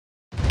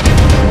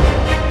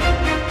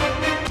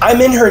I'm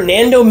in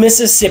Hernando,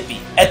 Mississippi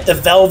at the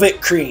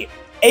Velvet Cream,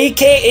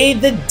 aka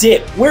the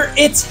Dip, where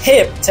it's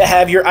hip to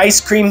have your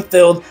ice cream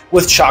filled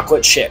with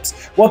chocolate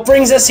chips. What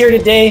brings us here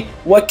today?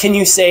 What can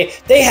you say?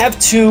 They have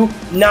two,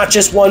 not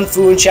just one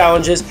food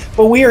challenges,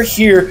 but we are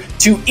here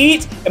to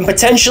eat and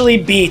potentially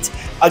beat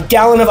a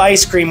gallon of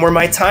ice cream where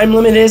my time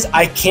limit is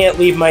I can't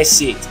leave my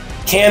seat.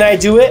 Can I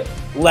do it?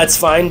 Let's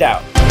find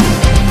out.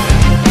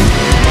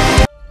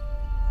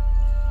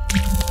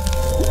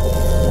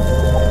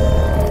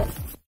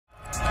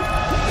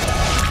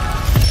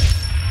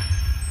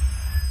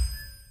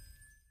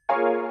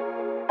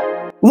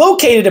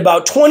 Located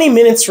about 20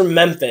 minutes from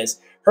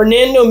Memphis,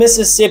 Hernando,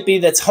 Mississippi,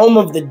 that's home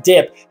of the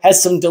Dip,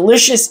 has some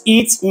delicious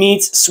eats,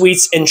 meats,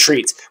 sweets, and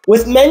treats,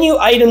 with menu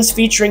items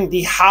featuring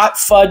the hot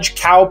fudge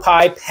cow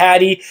pie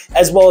patty,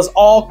 as well as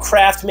all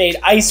craft-made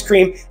ice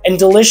cream and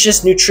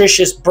delicious,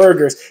 nutritious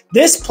burgers.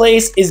 This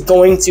place is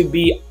going to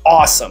be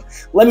awesome.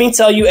 Let me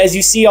tell you, as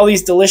you see all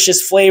these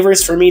delicious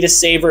flavors for me to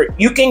savor,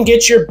 you can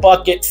get your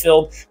bucket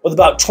filled with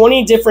about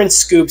 20 different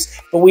scoops,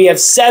 but we have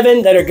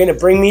 7 that are going to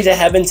bring me to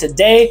heaven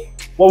today.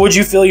 What would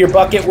you fill your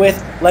bucket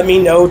with? Let me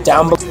know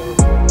down below. All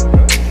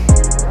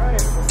right,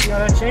 let's see how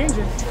that changes.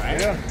 Right.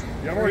 Yeah,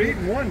 y'all already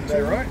eaten one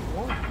today, right?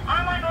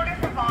 Online order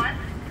for Vaughn.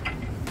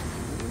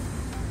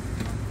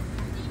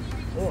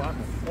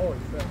 Oh,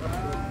 it's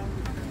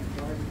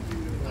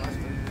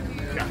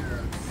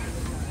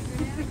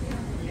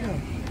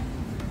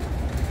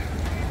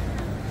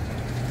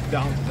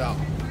Balances out.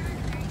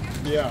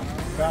 Yeah,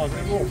 balance. A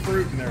little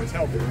fruit in there is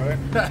healthy, right?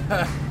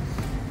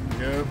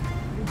 Yeah.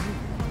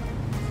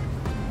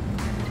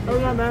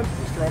 Hold on, man.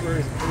 The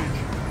strawberries and peach.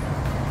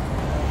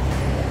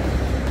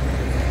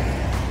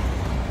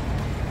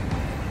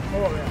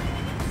 Oh, yeah.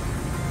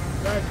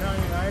 That's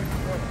Italian ice.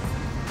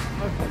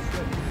 Oh, that's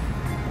good.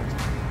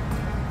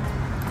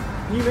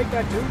 Can you make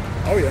that too?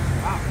 Oh, yeah.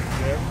 Wow.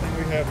 Yeah, everything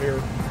we have here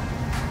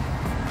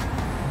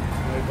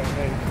made by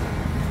me.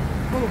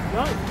 Oh,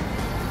 nice.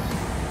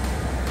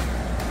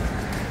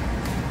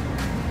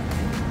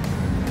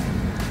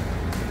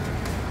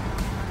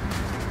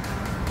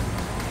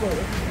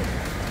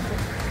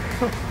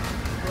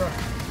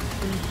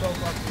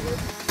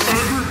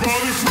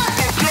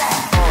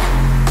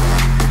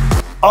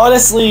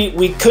 Honestly,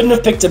 we couldn't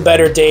have picked a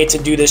better day to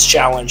do this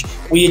challenge.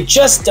 We had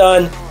just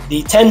done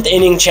the 10th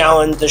inning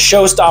challenge, the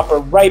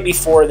showstopper right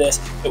before this.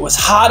 It was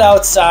hot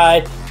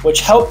outside, which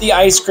helped the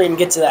ice cream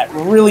get to that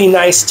really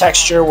nice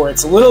texture where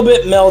it's a little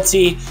bit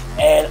melty.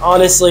 And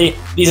honestly,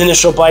 these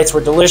initial bites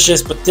were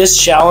delicious, but this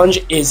challenge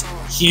is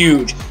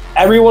huge.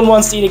 Everyone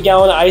wants to eat a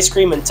gallon of ice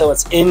cream until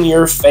it's in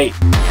your face.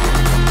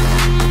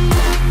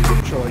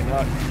 Surely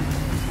not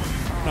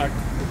at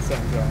the same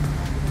time.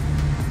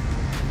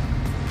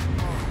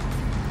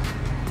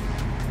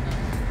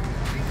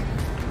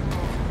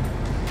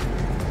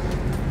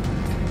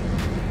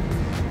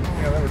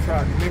 Yeah, I never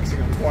tried mixing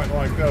them quite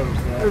like those.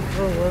 It's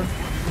so good.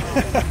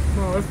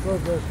 Oh, it's so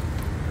good.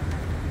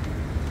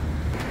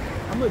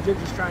 I'm legit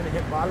just trying to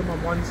hit bottom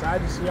on one side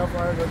to see how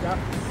far it goes down.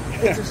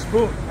 It's a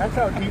spoon. That's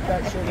how deep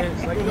that shit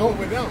is. Like, It goes all the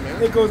way down,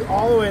 man. It goes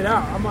all the way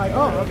down. I'm like,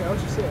 oh, okay, I'll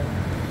just see it.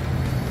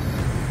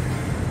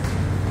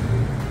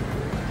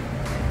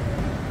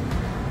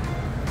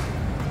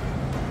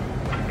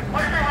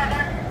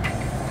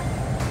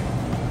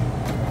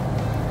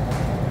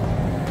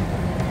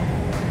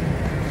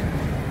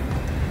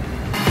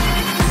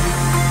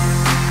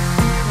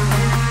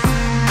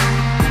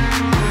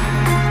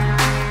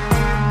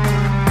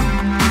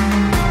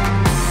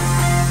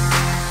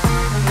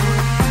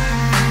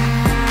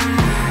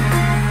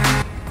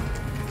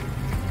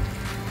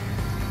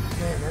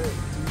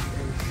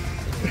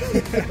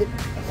 I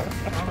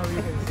don't know if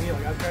you can see,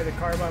 like I tried to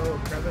carve out a little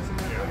crevice in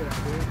there. Look at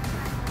that, dude.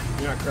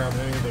 You're not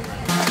carving anything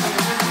right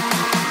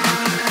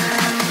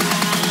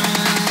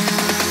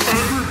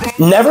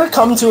now. Never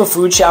come to a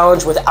food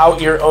challenge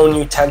without your own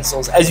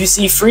utensils. As you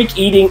see, Freak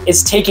Eating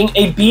is taking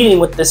a beating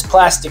with this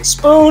plastic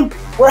spoon,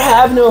 where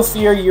have no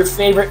fear, your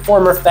favorite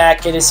former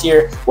fat kid is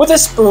here with a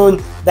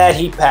spoon that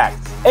he packed.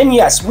 And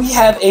yes, we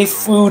have a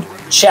food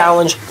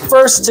challenge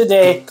first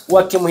today.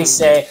 What can we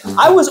say?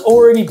 I was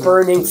already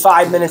burning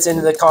 5 minutes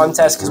into the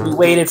contest because we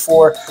waited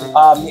for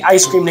the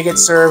ice cream to get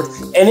served,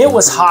 and it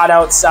was hot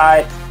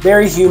outside,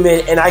 very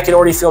humid, and I could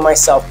already feel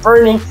myself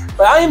burning.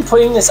 But I am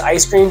putting this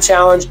ice cream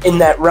challenge in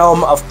that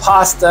realm of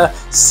pasta,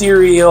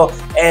 cereal,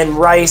 and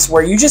rice,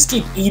 where you just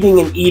keep eating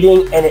and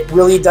eating, and it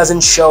really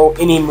doesn't show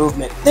any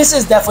movement. This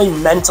is definitely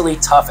mentally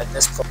tough at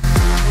this point.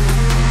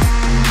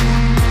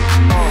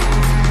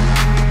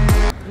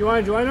 You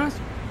want to join us?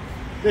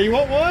 Yeah, you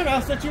want one?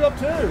 I'll set you up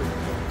too.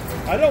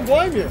 I don't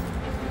blame you.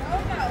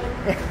 Oh no.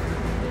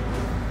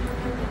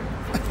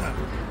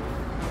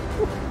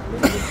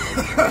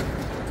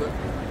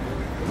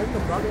 Make the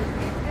bucket.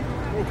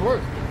 Oh, of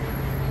course.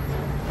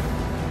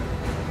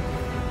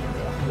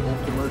 The old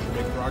commercial,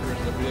 make progress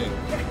in the big.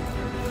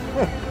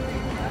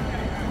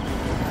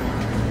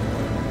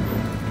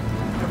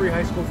 Every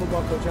high school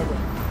football coach ever.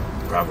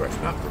 Progress,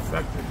 not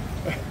perfection.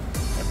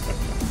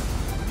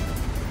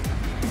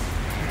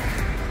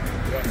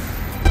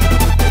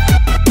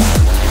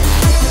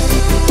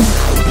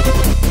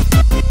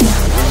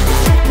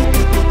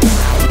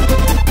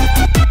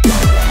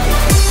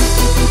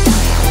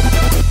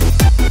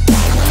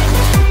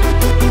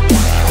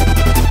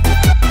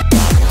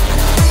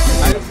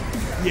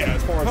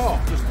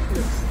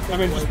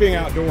 mean, just being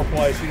outdoor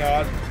place, you know,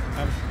 I'm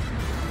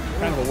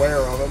kind of aware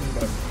of them,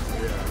 but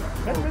yeah,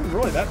 hasn't been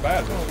really that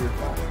bad this year.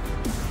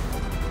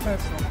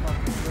 That's so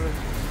fucking good.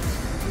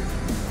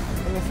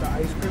 What's the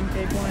ice cream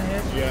cake one I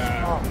hit?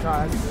 Yeah. Oh,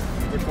 God.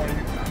 Which one are you?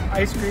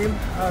 Ice cream?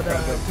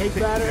 The cake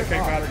batter? Yeah,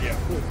 cake batter, yeah.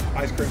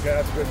 Ice cream cake,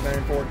 that's a good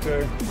name for it,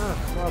 too.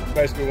 Well,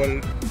 Basically what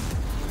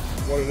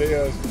it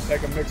is, just take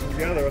them, mix them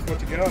together, that's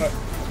what you got.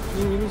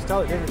 you can just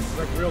tell the difference. It's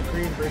like real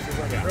cream versus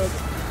like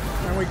frozen.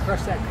 And we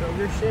crush that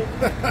Kroger shit.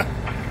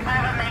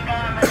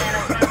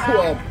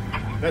 Well,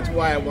 that's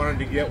why I wanted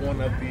to get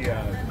one of the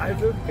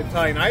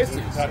Italian ices.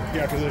 Yeah,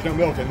 because there's no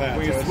milk in that.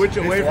 When you so switch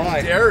away from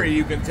light. dairy,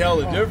 you can tell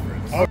the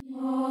difference. Oh.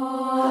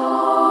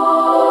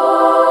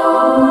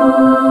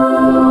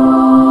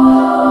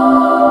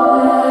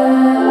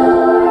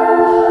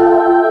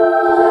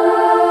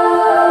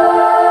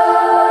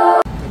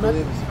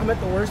 I'm at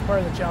the worst part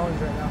of the challenge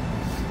right now.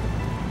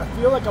 I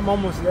feel like I'm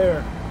almost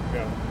there.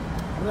 Yeah.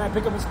 And then I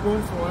pick up a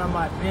spoonful and I'm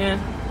like, man,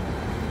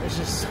 there's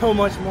just so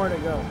much more to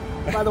go.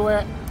 By the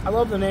way, I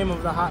love the name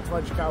of the hot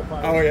fudge cow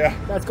pie. Oh, yeah.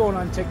 That's going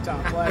on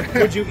TikTok. Like,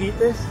 would you eat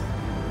this?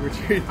 Would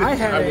you eat this?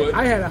 I would.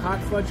 had a hot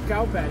fudge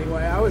cow patty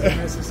while I was in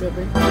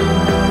Mississippi. How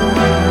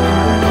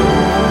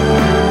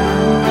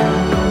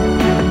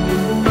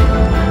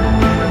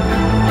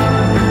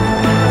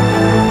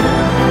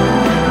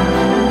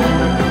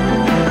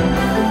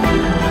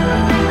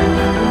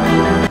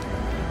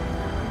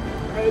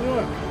you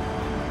doing?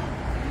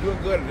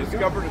 Doing good. I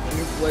discovered a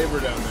new flavor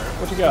down there.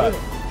 What you got?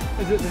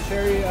 Is it the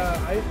cherry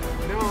ice?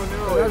 No, I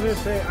was going to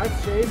say,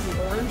 I've shaved the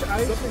orange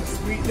ice. Something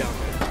sweet down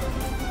there.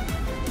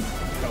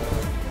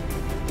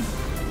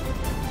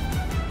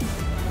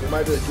 It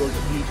might be the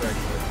Georgia peach,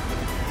 actually.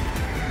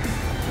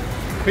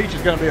 Peach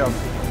is going to be a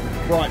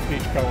bright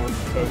peach color,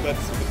 so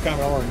it's kind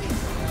of orange.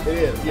 It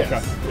is, yes.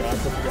 Okay. Yeah,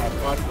 that's what you got.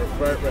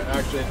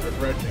 Actually, it's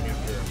refreshing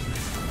after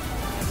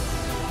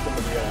some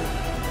of the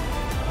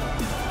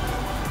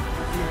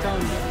You tell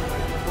me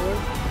before?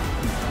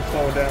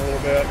 Slow it down a little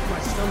bit. My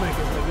stomach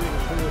is like getting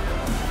full.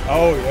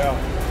 Oh, yeah.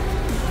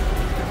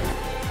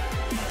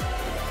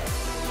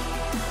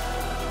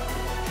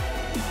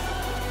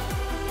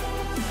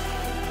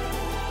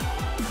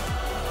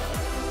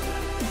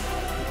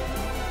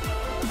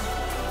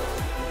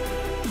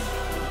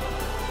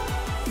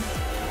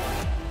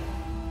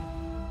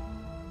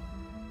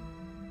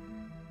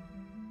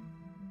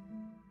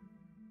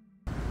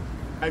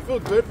 I feel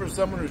good for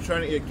someone who's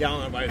trying to eat a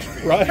gallon of ice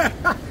cream. Right?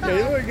 Yeah,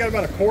 you know you got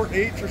about a quart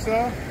each or so?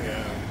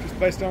 Yeah. Just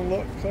based on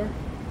look, sir?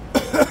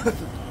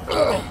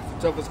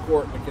 Toughest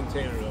quart in the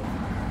container, though.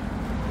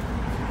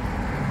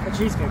 The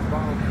cheesecake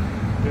bomb.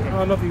 I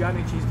don't know if you got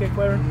any cheesecake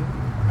flavor.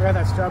 I got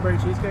that strawberry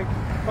cheesecake.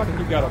 I think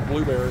you got a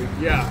blueberry.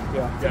 Yeah.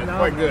 Yeah. Yeah, it's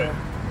quite good.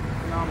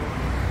 Phenomenal.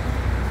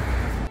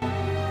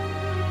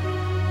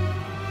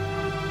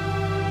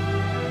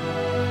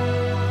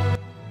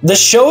 The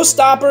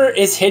showstopper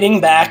is hitting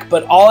back,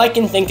 but all I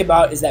can think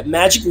about is that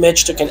Magic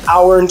Mitch took an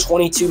hour and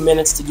 22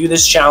 minutes to do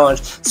this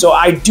challenge. So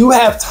I do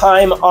have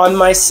time on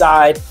my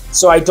side,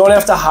 so I don't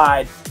have to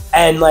hide.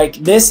 And like,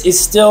 this is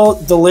still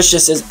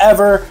delicious as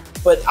ever,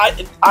 but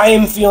I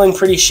am feeling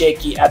pretty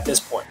shaky at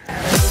this point.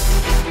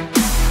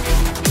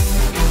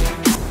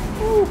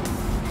 Woo.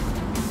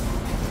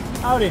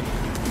 Howdy.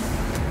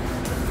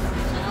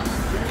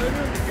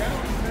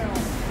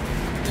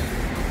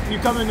 You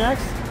coming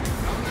next?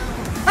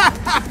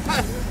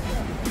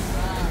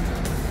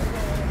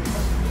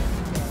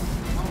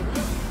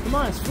 Come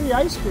on, it's free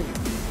ice cream.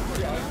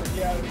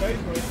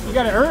 You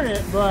gotta earn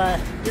it, but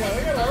Yeah,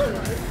 they gotta earn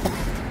it.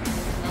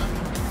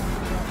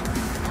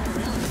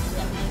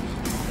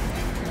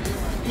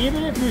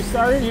 even if you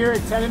started here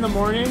at 10 in the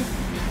morning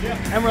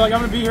and we're like,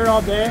 I'm gonna be here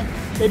all day,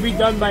 they'd be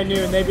done by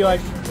noon. They'd be like,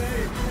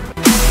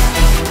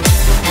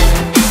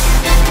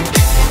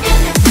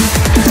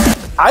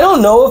 I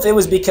don't know if it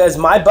was because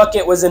my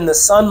bucket was in the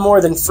sun more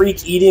than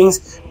Freak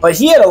Eating's, but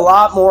he had a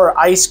lot more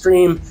ice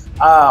cream,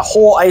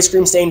 whole ice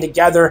cream staying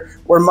together,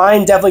 where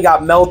mine definitely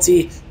got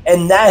melty.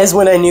 And that is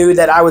when I knew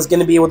that I was going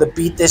to be able to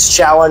beat this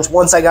challenge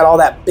once I got all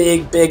that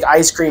big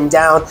ice cream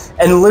down.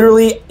 And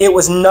literally, it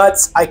was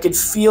nuts. I could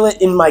feel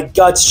it in my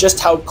guts just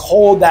how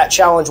cold that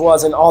challenge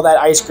was and all that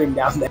ice cream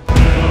down there.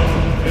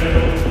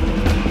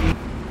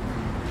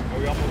 Are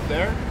we almost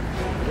there?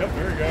 Yep,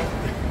 there you go.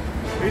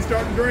 He's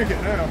starting to drink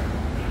it now.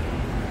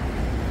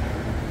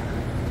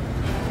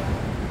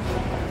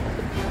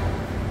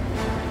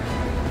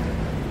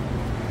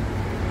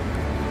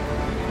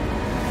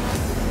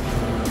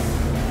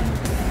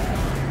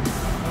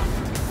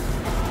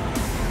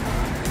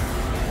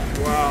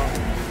 Wow.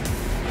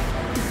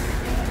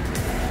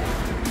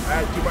 I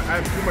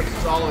have too much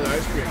solid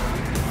ice cream.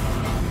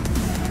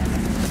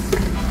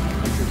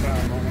 Take your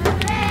time on it.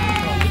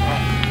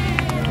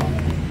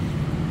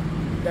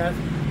 Death.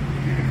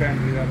 You can kind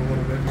of do that a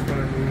little bit, just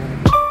whatever you want.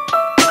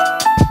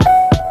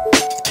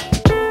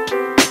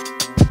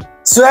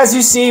 So as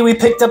you see, we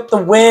picked up the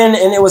win,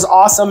 and it was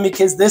awesome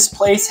because this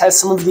place has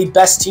some of the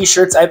best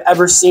t-shirts I've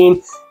ever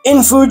seen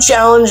in food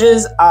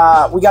challenges.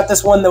 We got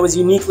this one that was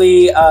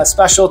uniquely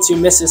special to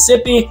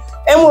Mississippi,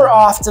 and we're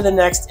off to the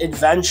next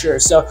adventure.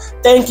 So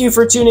thank you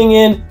for tuning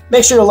in.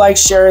 Make sure to like,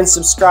 share, and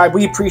subscribe.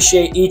 We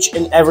appreciate each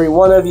and every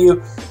one of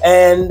you,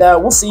 and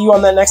we'll see you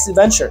on that next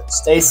adventure.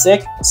 Stay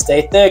sick,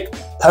 stay thick.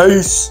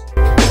 Peace.